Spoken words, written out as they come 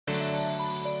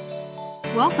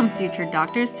Welcome, future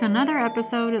doctors, to another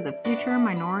episode of the Future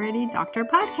Minority Doctor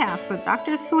Podcast with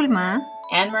Dr. Sulma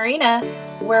and Marina,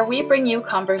 where we bring you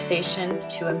conversations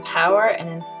to empower and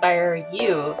inspire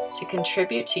you to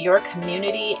contribute to your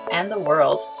community and the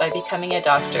world by becoming a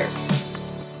doctor.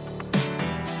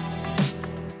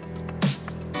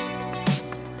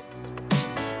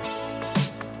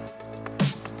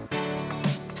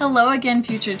 Hello again,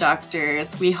 future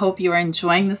doctors. We hope you are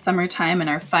enjoying the summertime and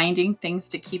are finding things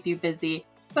to keep you busy,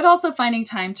 but also finding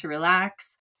time to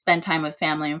relax, spend time with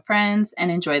family and friends, and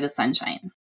enjoy the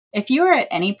sunshine. If you are at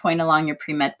any point along your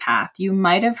premed path, you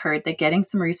might have heard that getting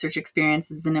some research experience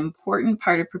is an important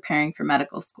part of preparing for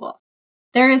medical school.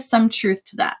 There is some truth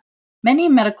to that. Many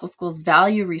medical schools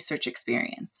value research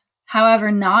experience.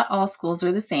 However, not all schools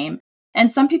are the same, and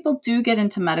some people do get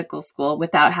into medical school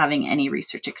without having any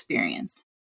research experience.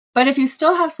 But if you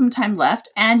still have some time left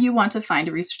and you want to find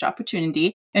a research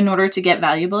opportunity in order to get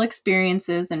valuable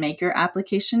experiences and make your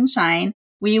application shine,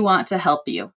 we want to help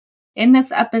you. In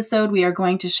this episode, we are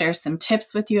going to share some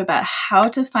tips with you about how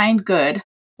to find good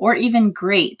or even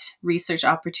great research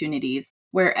opportunities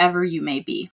wherever you may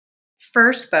be.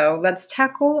 First, though, let's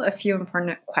tackle a few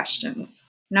important questions.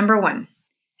 Number one,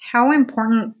 how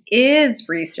important is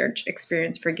research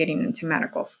experience for getting into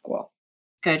medical school?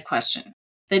 Good question.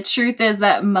 The truth is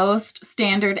that most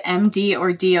standard MD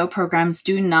or DO programs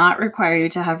do not require you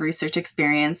to have research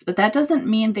experience, but that doesn't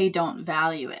mean they don't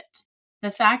value it.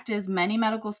 The fact is, many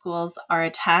medical schools are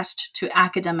attached to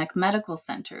academic medical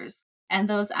centers, and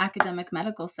those academic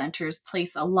medical centers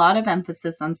place a lot of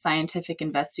emphasis on scientific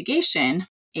investigation,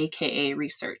 aka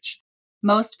research.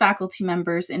 Most faculty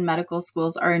members in medical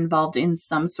schools are involved in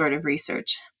some sort of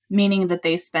research, meaning that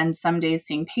they spend some days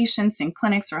seeing patients in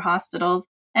clinics or hospitals,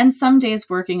 and some days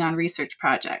working on research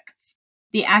projects.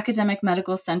 The academic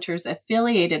medical centers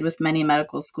affiliated with many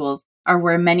medical schools are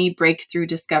where many breakthrough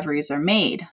discoveries are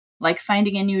made, like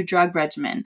finding a new drug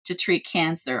regimen to treat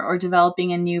cancer or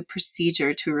developing a new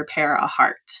procedure to repair a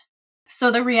heart. So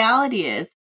the reality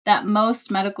is that most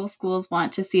medical schools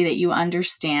want to see that you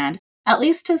understand, at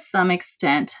least to some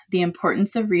extent, the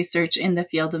importance of research in the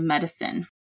field of medicine.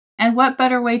 And what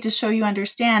better way to show you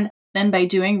understand than by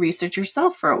doing research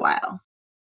yourself for a while?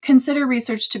 Consider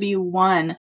research to be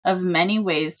one of many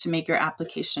ways to make your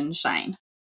application shine.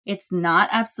 It's not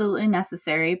absolutely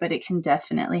necessary, but it can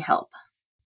definitely help.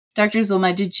 Dr.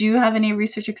 Zulma, did you have any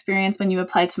research experience when you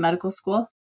applied to medical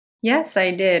school? Yes, I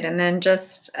did. And then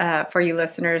just for you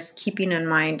listeners, keeping in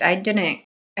mind, I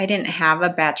didn't have a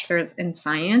bachelor's in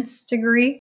science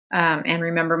degree. And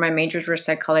remember, my majors were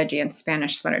psychology and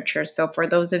Spanish literature. So for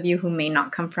those of you who may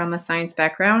not come from a science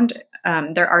background,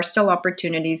 there are still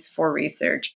opportunities for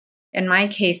research. In my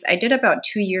case, I did about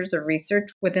 2 years of research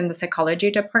within the psychology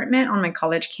department on my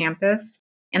college campus.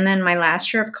 And then my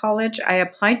last year of college, I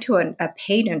applied to a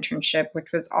paid internship,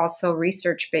 which was also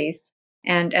research-based,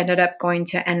 and ended up going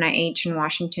to NIH in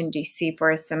Washington, D.C.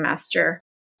 for a semester.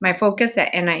 My focus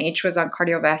at NIH was on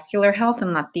cardiovascular health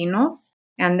and Latinos.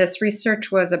 And this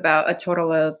research was about a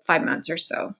total of 5 months or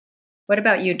so. What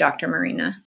about you, Dr.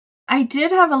 Marina? I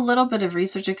did have a little bit of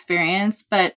research experience,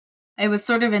 but it was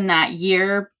sort of in that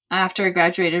year after I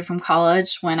graduated from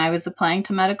college when I was applying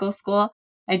to medical school.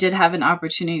 I did have an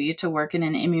opportunity to work in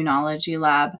an immunology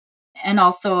lab. And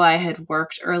also I had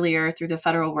worked earlier through the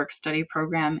Federal Work-Study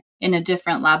Program in a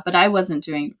different lab, but I wasn't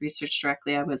doing research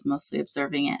directly. I was mostly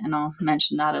observing it, and I'll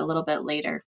mention that a little bit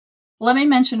later. Let me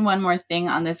mention one more thing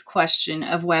on this question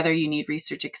of whether you need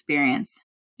research experience.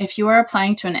 If you are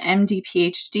applying to an MD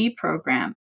PhD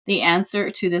program, the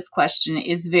answer to this question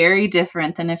is very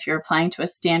different than if you're applying to a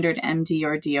standard MD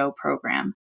or DO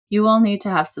program. You will need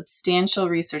to have substantial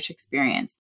research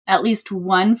experience, at least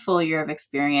 1 full year of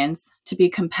experience, to be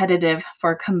competitive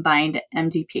for a combined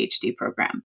MD PhD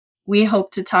program. We hope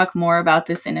to talk more about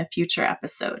this in a future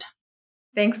episode.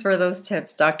 Thanks for those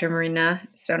tips, Dr. Marina.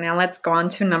 So now let's go on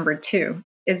to number 2.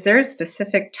 Is there a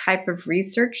specific type of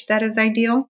research that is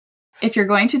ideal? If you're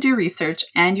going to do research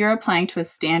and you're applying to a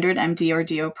standard MD or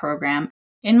DO program,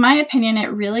 in my opinion,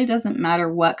 it really doesn't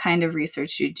matter what kind of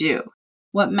research you do.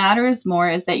 What matters more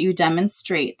is that you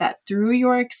demonstrate that through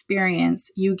your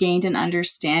experience, you gained an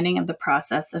understanding of the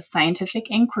process of scientific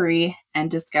inquiry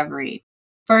and discovery.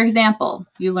 For example,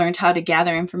 you learned how to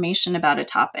gather information about a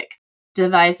topic,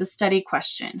 devise a study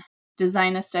question,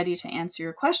 design a study to answer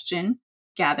your question,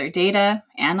 gather data,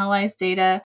 analyze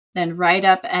data, then write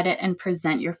up, edit, and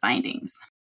present your findings.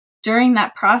 During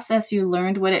that process, you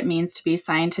learned what it means to be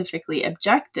scientifically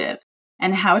objective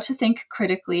and how to think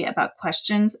critically about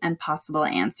questions and possible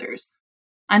answers.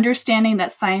 Understanding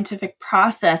that scientific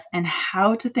process and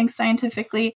how to think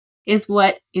scientifically is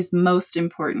what is most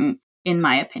important in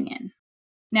my opinion.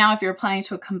 Now, if you're applying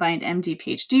to a combined MD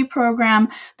PhD program,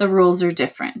 the rules are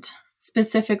different.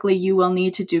 Specifically, you will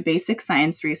need to do basic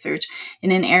science research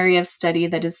in an area of study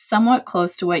that is somewhat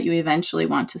close to what you eventually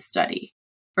want to study.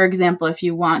 For example, if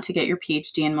you want to get your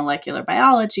PhD in molecular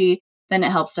biology, then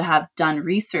it helps to have done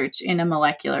research in a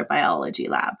molecular biology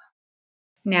lab.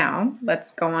 Now,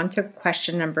 let's go on to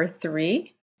question number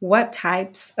 3. What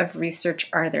types of research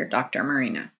are there, Dr.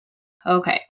 Marina?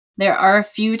 Okay, there are a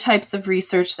few types of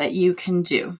research that you can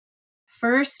do.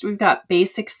 First, we've got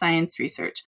basic science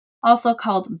research, also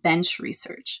called bench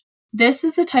research. This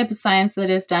is the type of science that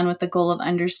is done with the goal of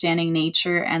understanding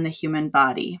nature and the human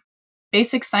body.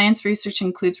 Basic science research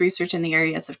includes research in the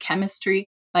areas of chemistry,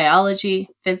 biology,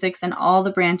 physics, and all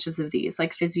the branches of these,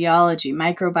 like physiology,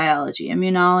 microbiology,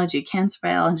 immunology, cancer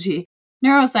biology,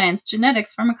 neuroscience,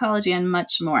 genetics, pharmacology, and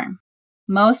much more.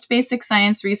 Most basic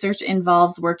science research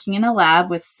involves working in a lab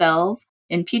with cells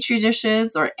in petri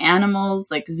dishes or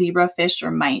animals like zebrafish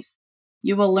or mice.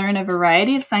 You will learn a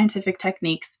variety of scientific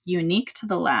techniques unique to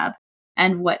the lab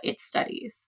and what it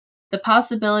studies. The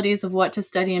possibilities of what to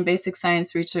study in basic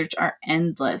science research are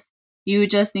endless. You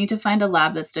just need to find a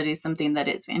lab that studies something that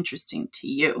is interesting to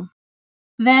you.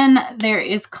 Then there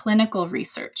is clinical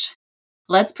research.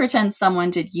 Let's pretend someone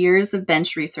did years of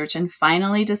bench research and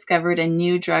finally discovered a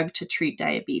new drug to treat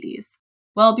diabetes.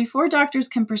 Well, before doctors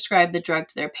can prescribe the drug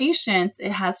to their patients,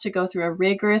 it has to go through a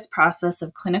rigorous process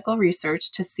of clinical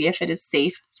research to see if it is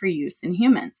safe for use in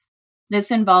humans.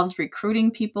 This involves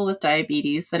recruiting people with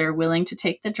diabetes that are willing to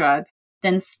take the drug,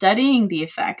 then studying the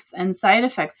effects and side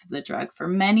effects of the drug for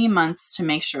many months to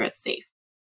make sure it's safe.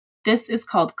 This is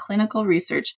called clinical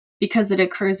research because it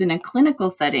occurs in a clinical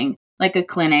setting like a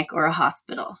clinic or a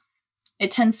hospital.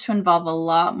 It tends to involve a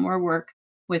lot more work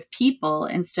with people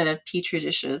instead of petri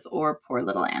dishes or poor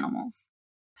little animals.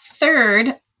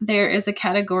 Third, there is a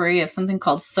category of something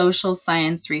called social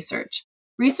science research.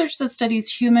 Research that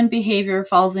studies human behavior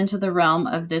falls into the realm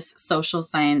of this social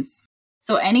science.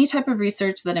 So any type of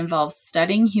research that involves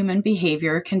studying human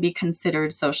behavior can be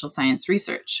considered social science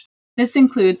research. This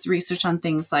includes research on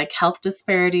things like health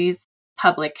disparities,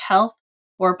 public health,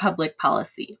 or public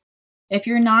policy. If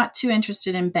you're not too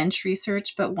interested in bench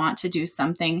research but want to do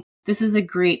something, this is a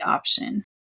great option.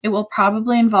 It will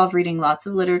probably involve reading lots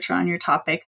of literature on your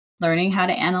topic, learning how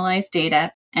to analyze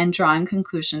data, and drawing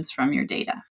conclusions from your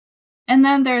data. And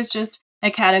then there's just a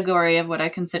category of what I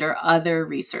consider other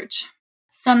research.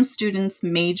 Some students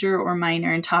major or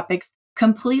minor in topics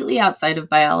completely outside of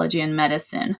biology and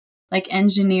medicine, like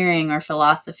engineering or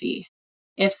philosophy.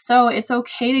 If so, it's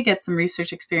okay to get some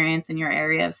research experience in your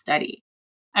area of study.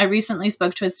 I recently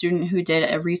spoke to a student who did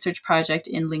a research project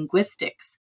in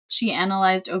linguistics. She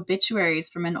analyzed obituaries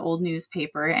from an old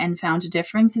newspaper and found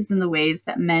differences in the ways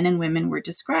that men and women were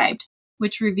described,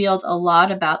 which revealed a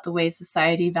lot about the way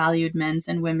society valued men's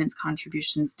and women's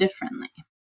contributions differently.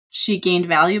 She gained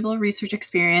valuable research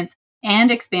experience and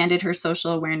expanded her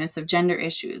social awareness of gender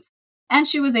issues, and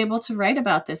she was able to write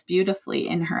about this beautifully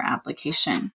in her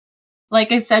application.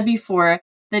 Like I said before,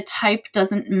 the type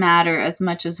doesn't matter as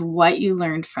much as what you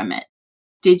learned from it.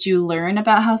 Did you learn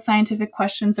about how scientific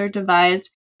questions are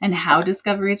devised and how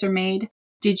discoveries are made?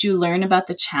 Did you learn about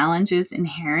the challenges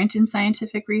inherent in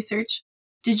scientific research?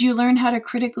 Did you learn how to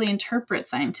critically interpret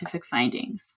scientific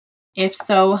findings? If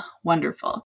so,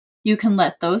 wonderful. You can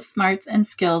let those smarts and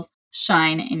skills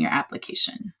shine in your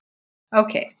application.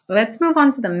 Okay, let's move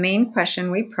on to the main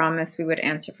question we promised we would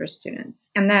answer for students,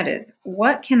 and that is,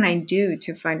 what can I do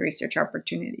to find research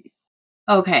opportunities?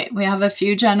 Okay, we have a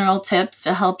few general tips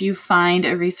to help you find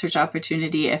a research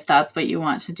opportunity if that's what you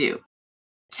want to do.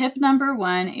 Tip number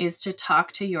 1 is to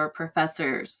talk to your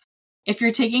professors. If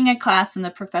you're taking a class and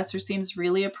the professor seems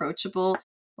really approachable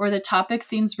or the topic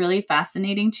seems really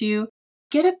fascinating to you,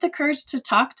 get up the courage to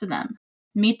talk to them.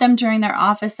 Meet them during their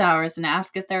office hours and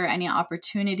ask if there are any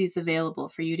opportunities available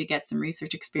for you to get some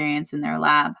research experience in their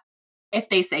lab. If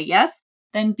they say yes,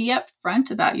 then be upfront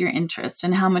about your interest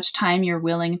and how much time you're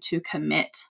willing to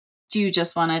commit. Do you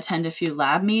just want to attend a few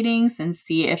lab meetings and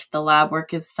see if the lab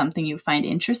work is something you find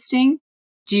interesting?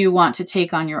 Do you want to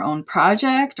take on your own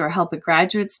project or help a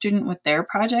graduate student with their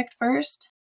project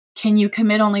first? Can you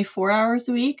commit only 4 hours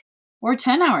a week or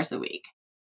 10 hours a week?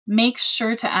 Make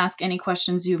sure to ask any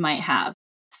questions you might have.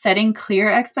 Setting clear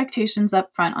expectations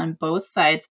up front on both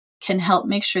sides can help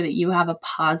make sure that you have a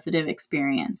positive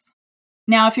experience.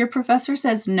 Now, if your professor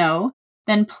says no,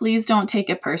 then please don't take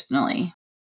it personally.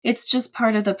 It's just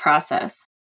part of the process.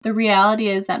 The reality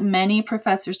is that many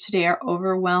professors today are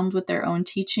overwhelmed with their own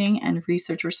teaching and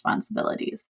research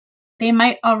responsibilities. They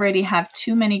might already have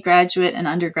too many graduate and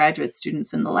undergraduate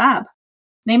students in the lab.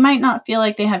 They might not feel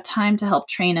like they have time to help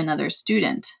train another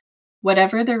student.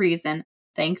 Whatever the reason,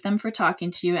 thank them for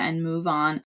talking to you and move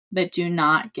on, but do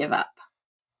not give up.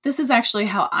 This is actually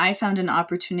how I found an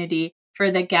opportunity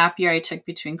for the gap year I took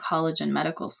between college and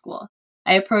medical school.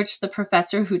 I approached the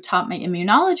professor who taught my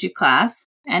immunology class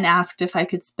and asked if I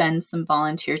could spend some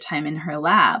volunteer time in her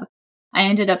lab. I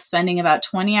ended up spending about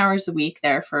 20 hours a week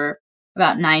there for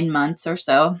about 9 months or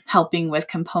so, helping with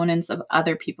components of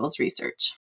other people's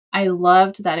research. I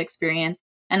loved that experience,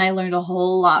 and I learned a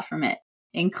whole lot from it,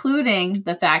 including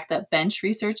the fact that bench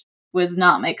research was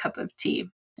not my cup of tea,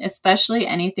 especially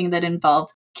anything that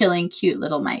involved killing cute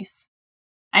little mice.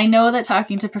 I know that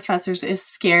talking to professors is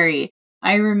scary.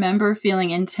 I remember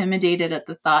feeling intimidated at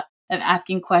the thought of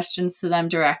asking questions to them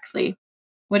directly.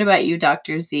 What about you,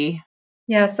 Dr. Z?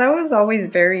 Yes, I was always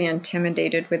very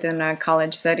intimidated within a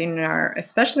college setting, or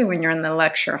especially when you're in the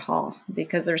lecture hall,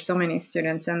 because there's so many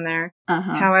students in there.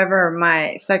 Uh-huh. However,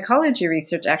 my psychology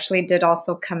research actually did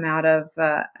also come out of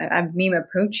me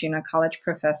approaching a college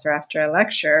professor after a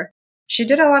lecture. She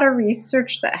did a lot of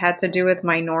research that had to do with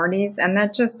minorities, and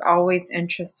that just always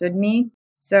interested me.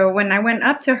 So when I went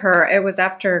up to her, it was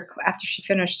after she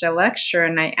finished a lecture,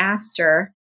 and I asked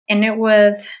her, and it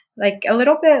was like a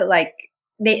little bit like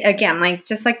they again, like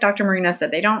just like Dr. Marina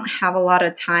said, they don't have a lot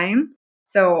of time.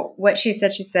 So what she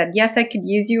said, yes, I could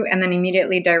use you, and then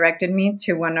immediately directed me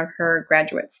to one of her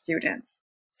graduate students.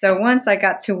 So once I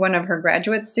got to one of her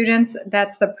graduate students,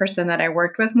 that's the person that I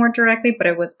worked with more directly, but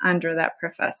it was under that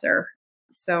professor.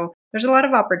 So there's a lot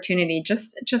of opportunity.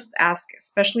 Just ask,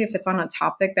 especially if it's on a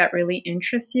topic that really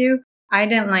interests you. I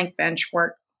didn't like bench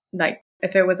work. Like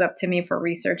if it was up to me for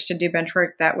research to do bench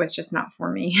work, that was just not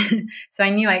for me. So I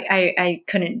knew I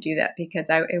couldn't do that because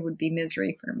it would be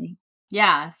misery for me.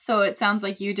 Yeah, so it sounds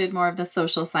like you did more of the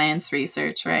social science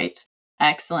research, right?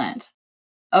 Excellent.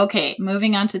 Okay,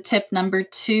 moving on to tip number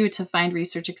 2 to find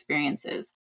research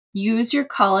experiences. Use your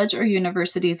college or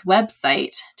university's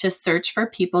website to search for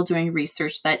people doing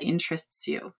research that interests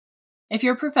you. If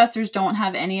your professors don't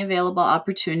have any available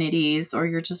opportunities or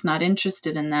you're just not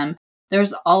interested in them,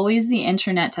 there's always the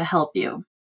internet to help you.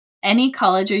 Any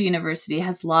college or university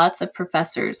has lots of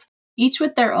professors, each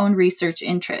with their own research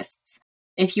interests.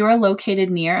 If you are located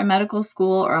near a medical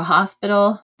school or a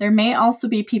hospital, there may also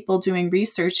be people doing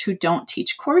research who don't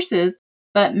teach courses,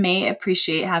 but may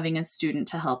appreciate having a student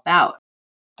to help out.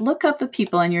 Look up the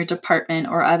people in your department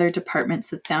or other departments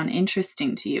that sound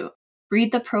interesting to you.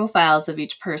 Read the profiles of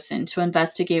each person to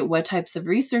investigate what types of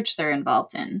research they're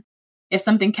involved in. If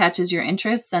something catches your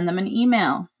interest, send them an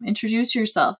email, introduce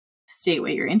yourself, state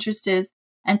what your interest is,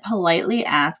 and politely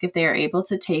ask if they are able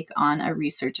to take on a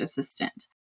research assistant.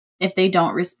 If they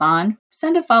don't respond,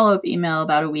 send a follow-up email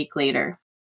about a week later.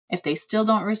 If they still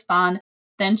don't respond,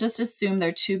 then just assume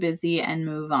they're too busy and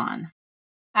move on.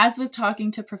 As with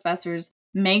talking to professors,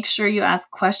 make sure you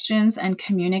ask questions and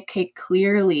communicate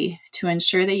clearly to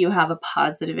ensure that you have a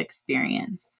positive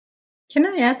experience. Can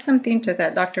I add something to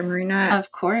that, Dr. Marina?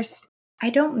 Of course. I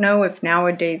don't know if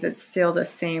nowadays it's still the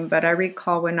same, but I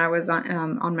recall when I was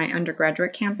on my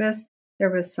undergraduate campus, there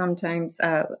was sometimes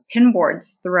pin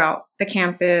boards throughout the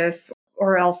campus,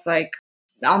 or else like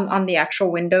on the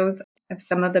actual windows of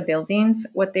some of the buildings.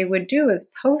 What they would do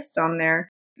is post on there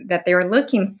that they were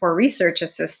looking for research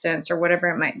assistants or whatever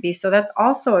it might be. So that's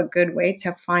also a good way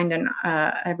to find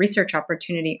a research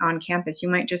opportunity on campus. You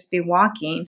might just be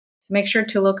walking, so make sure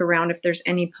to look around if there's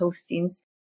any postings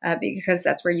because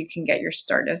that's where you can get your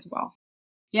start as well.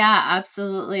 Yeah,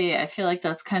 absolutely. I feel like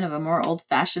that's kind of a more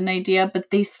old-fashioned idea,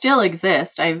 but they still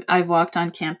exist. I've walked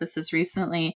on campuses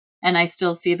recently, and I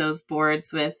still see those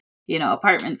boards with,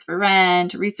 apartments for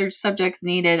rent, research subjects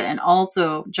needed, and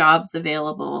also jobs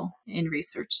available in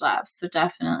research labs. So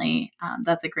definitely,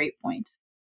 that's a great point.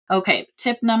 Okay,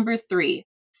 tip number 3,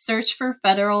 search for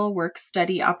federal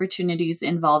work-study opportunities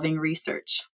involving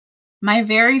research. My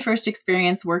very first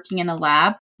experience working in a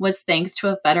lab was thanks to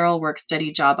a federal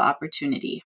work-study job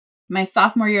opportunity. My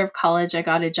sophomore year of college, I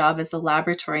got a job as a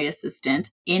laboratory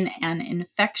assistant in an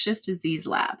infectious disease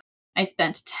lab. I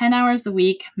spent 10 hours a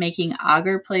week making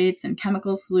agar plates and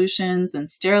chemical solutions and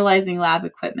sterilizing lab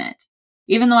equipment.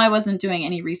 Even though I wasn't doing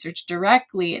any research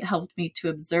directly, it helped me to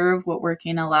observe what working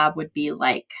in a lab would be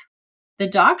like. The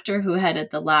doctor who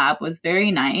headed the lab was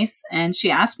very nice, and she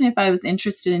asked me if I was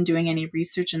interested in doing any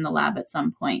research in the lab at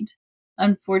some point.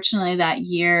 Unfortunately, that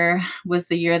year was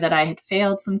the year that I had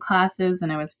failed some classes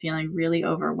and I was feeling really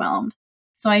overwhelmed.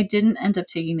 So I didn't end up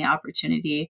taking the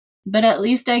opportunity, but at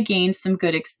least I gained some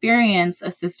good experience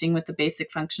assisting with the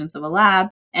basic functions of a lab,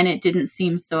 and it didn't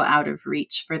seem so out of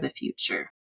reach for the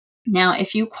future. Now,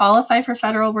 if you qualify for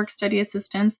federal work-study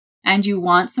assistance, and you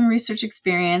want some research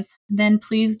experience, then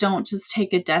please don't just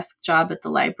take a desk job at the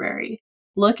library.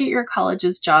 Look at your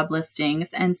college's job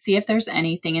listings and see if there's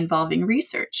anything involving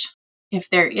research. If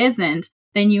there isn't,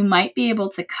 then you might be able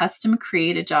to custom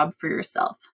create a job for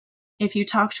yourself. If you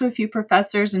talk to a few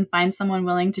professors and find someone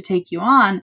willing to take you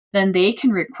on, then they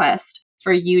can request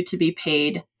for you to be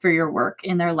paid for your work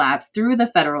in their lab through the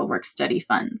federal work-study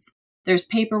funds. There's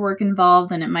paperwork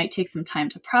involved and it might take some time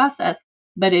to process,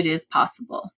 but it is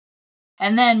possible.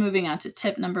 And then moving on to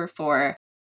tip number 4,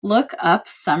 look up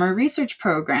summer research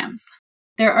programs.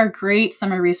 There are great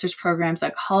summer research programs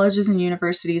at colleges and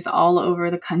universities all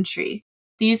over the country.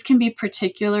 These can be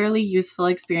particularly useful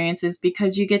experiences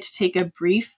because you get to take a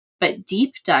brief but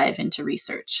deep dive into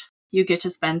research. You get to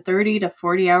spend 30 to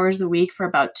 40 hours a week for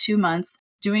about 2 months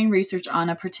doing research on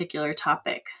a particular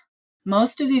topic.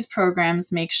 Most of these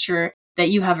programs make sure that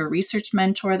you have a research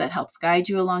mentor that helps guide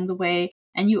you along the way,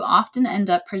 and you often end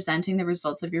up presenting the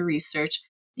results of your research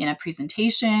in a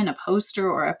presentation, a poster,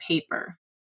 or a paper.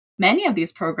 Many of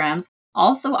these programs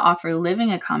also offer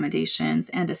living accommodations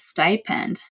and a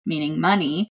stipend, meaning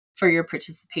money, for your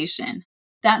participation.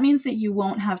 That means that you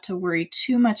won't have to worry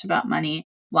too much about money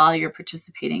while you're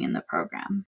participating in the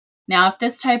program. Now, if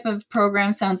this type of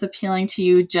program sounds appealing to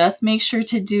you, just make sure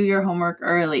to do your homework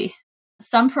early.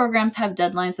 Some programs have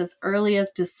deadlines as early as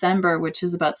December, which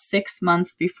is about 6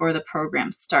 months before the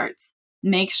program starts.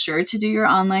 Make sure to do your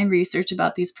online research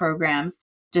about these programs,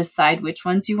 decide which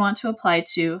ones you want to apply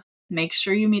to, make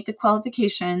sure you meet the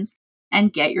qualifications,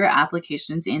 and get your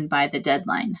applications in by the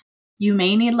deadline. You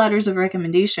may need letters of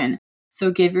recommendation,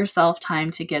 so give yourself time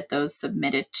to get those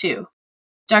submitted too.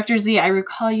 Dr. Z, I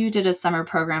recall you did a summer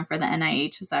program for the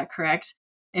NIH, is that correct?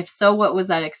 If so, what was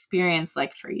that experience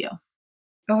like for you?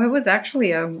 Oh, it was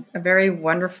actually a very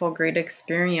wonderful, great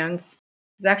experience.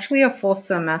 It was actually a full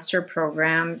semester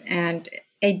program, and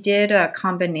I did a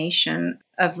combination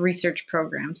of research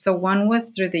programs. So one was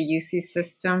through the UC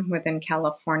system within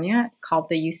California called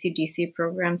the UCDC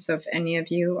program. So if any of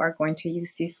you are going to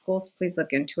UC schools, please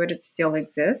look into it. It still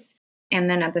exists. And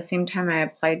then at the same time, I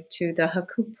applied to the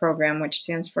HACU program, which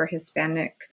stands for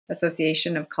Hispanic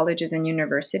Association of Colleges and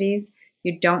Universities.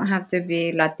 You don't have to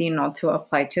be Latino to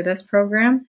apply to this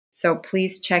program, so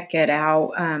please check it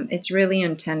out. It's really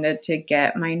intended to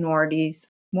get minorities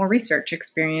more research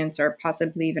experience or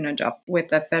possibly even a job with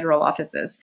the federal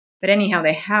offices. But anyhow,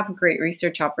 they have great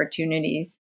research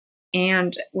opportunities.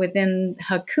 And within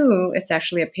HACU, it's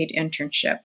actually a paid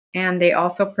internship. And they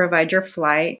also provide your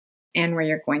flight and where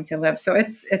you're going to live. So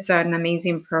it's an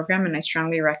amazing program, and I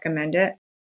strongly recommend it.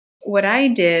 What I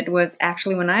did was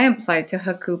actually when I applied to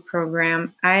HACU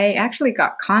program, I actually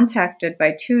got contacted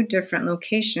by 2 different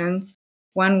locations.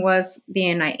 One was the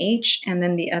NIH and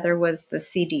then the other was the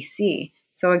CDC.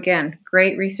 So again,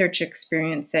 great research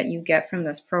experience that you get from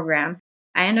this program.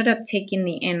 I ended up taking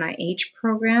the NIH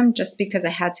program just because I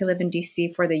had to live in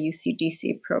DC for the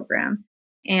UCDC program.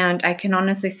 And I can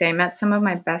honestly say I met some of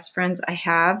my best friends I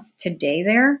have today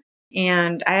there.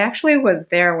 And I actually was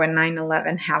there when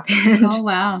 9/11 happened. Oh,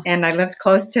 wow. And I lived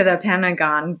close to the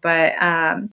Pentagon, but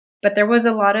there was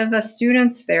a lot of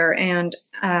students there, and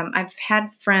I've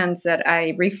had friends that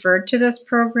I referred to this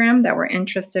program that were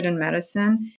interested in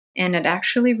medicine, and it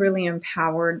actually really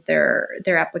empowered their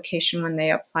application when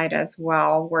they applied as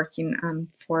well, working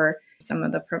for some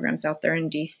of the programs out there in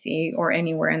DC or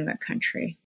anywhere in the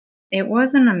country. It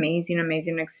was an amazing,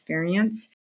 amazing experience.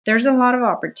 There's a lot of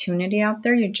opportunity out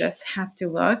there. You just have to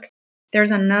look. There's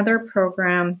another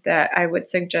program that I would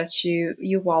suggest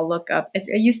you all look up.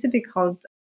 It used to be called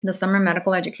the Summer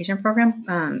Medical Education Program,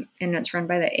 and it's run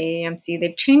by the AAMC.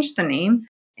 They've changed the name,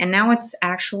 and now it's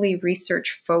actually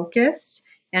research focused,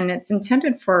 and it's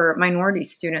intended for minority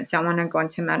students that want to go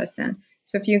into medicine.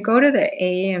 So if you go to the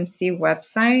AAMC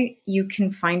website, you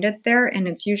can find it there, and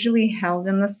it's usually held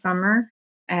in the summer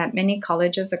at many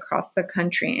colleges across the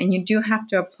country. And you do have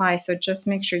to apply, so just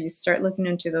make sure you start looking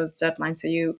into those deadlines so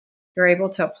you're able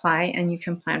to apply and you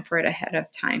can plan for it ahead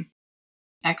of time.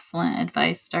 Excellent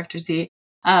advice, Dr. Z.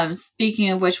 Speaking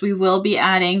of which, we will be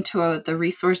adding to the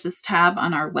resources tab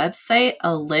on our website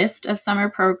a list of summer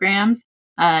programs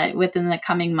within the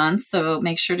coming months. So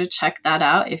make sure to check that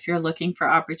out if you're looking for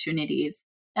opportunities.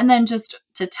 And then just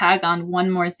to tag on one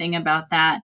more thing about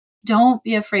that, don't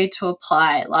be afraid to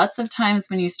apply. Lots of times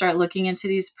when you start looking into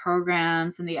these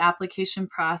programs and the application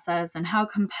process and how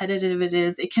competitive it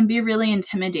is, it can be really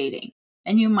intimidating.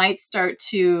 And you might start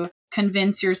to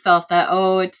convince yourself that,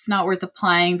 oh, it's not worth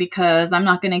applying because I'm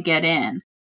not going to get in.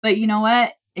 But you know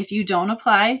what? If you don't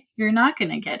apply, you're not going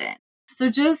to get in. So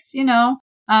just,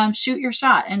 shoot your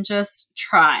shot and just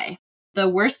try. The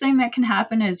worst thing that can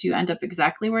happen is you end up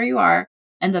exactly where you are.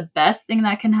 And the best thing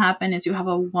that can happen is you have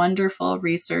a wonderful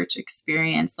research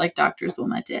experience like Dr.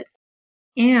 Zulma did.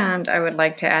 And I would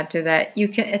like to add to that,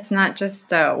 it's not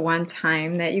just one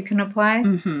time that you can apply.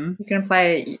 Mm-hmm. You can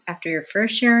apply after your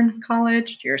first year in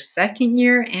college, your second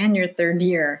year, and your third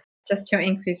year, just to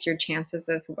increase your chances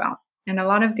as well. And a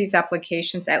lot of these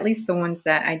applications, at least the ones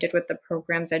that I did with the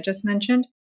programs I just mentioned,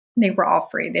 they were all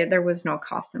free. There was no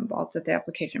cost involved with the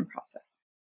application process.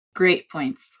 Great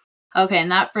points. Okay,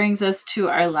 and that brings us to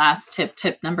our last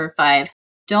tip number 5.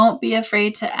 Don't be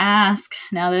afraid to ask.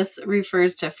 Now, this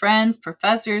refers to friends,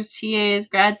 professors, TAs,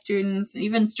 grad students,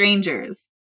 even strangers.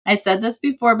 I said this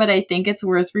before, but I think it's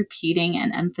worth repeating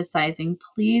and emphasizing.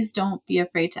 Please don't be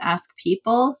afraid to ask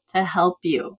people to help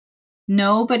you.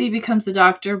 Nobody becomes a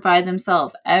doctor by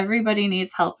themselves. Everybody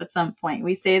needs help at some point.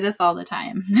 We say this all the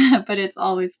time, but it's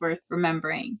always worth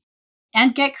remembering.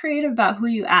 And get creative about who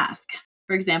you ask.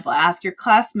 For example, ask your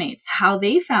classmates how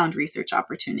they found research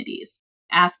opportunities.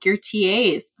 Ask your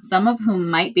TAs, some of whom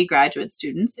might be graduate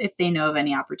students, if they know of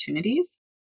any opportunities.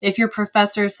 If your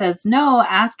professor says no,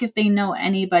 ask if they know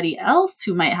anybody else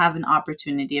who might have an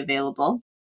opportunity available.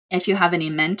 If you have any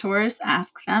mentors,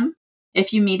 ask them.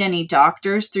 If you meet any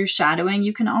doctors through shadowing,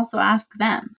 you can also ask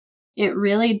them. It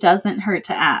really doesn't hurt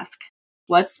to ask.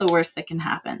 What's the worst that can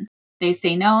happen? They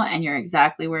say no, and you're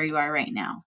exactly where you are right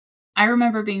now. I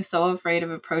remember being so afraid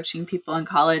of approaching people in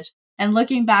college, and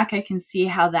looking back, I can see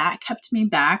how that kept me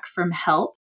back from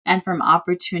help and from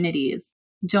opportunities.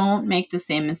 Don't make the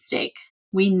same mistake.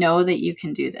 We know that you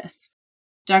can do this.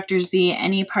 Dr. Z,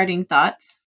 any parting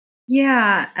thoughts?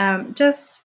 Yeah,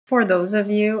 just for those of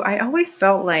you, I always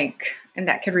felt like, and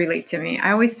that could relate to me,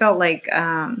 I always felt like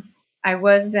I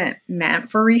wasn't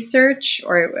meant for research,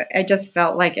 or I just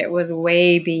felt like it was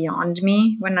way beyond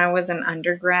me when I was an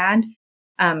undergrad.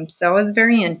 So I was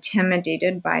very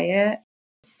intimidated by it.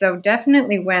 So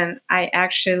definitely when I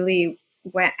actually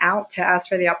went out to ask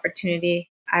for the opportunity,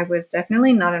 I was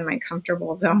definitely not in my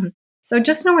comfortable zone. So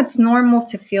just know it's normal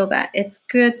to feel that. It's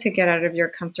good to get out of your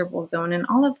comfortable zone. And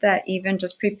all of that even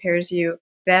just prepares you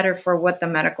better for what the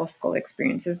medical school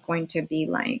experience is going to be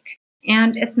like.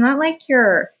 And it's not like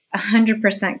you're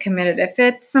 100% committed. If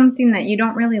it's something that you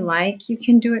don't really like, you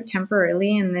can do it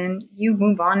temporarily and then you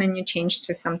move on and you change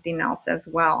to something else as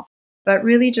well. But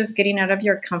really, just getting out of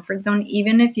your comfort zone,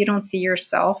 even if you don't see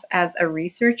yourself as a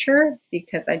researcher,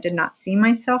 because I did not see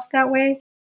myself that way.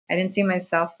 I didn't see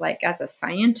myself like as a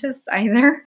scientist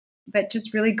either, but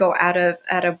just really go out of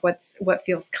what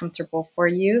feels comfortable for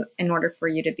you in order for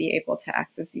you to be able to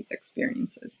access these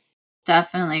experiences.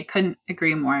 Definitely couldn't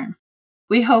agree more.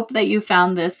 We hope that you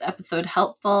found this episode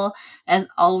helpful. As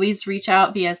always, reach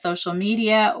out via social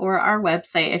media or our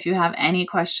website if you have any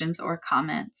questions or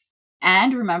comments.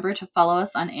 And remember to follow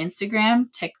us on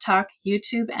Instagram, TikTok,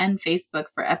 YouTube, and Facebook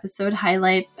for episode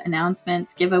highlights,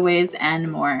 announcements, giveaways,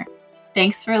 and more.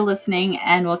 Thanks for listening,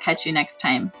 and we'll catch you next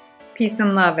time. Peace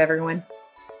and love, everyone.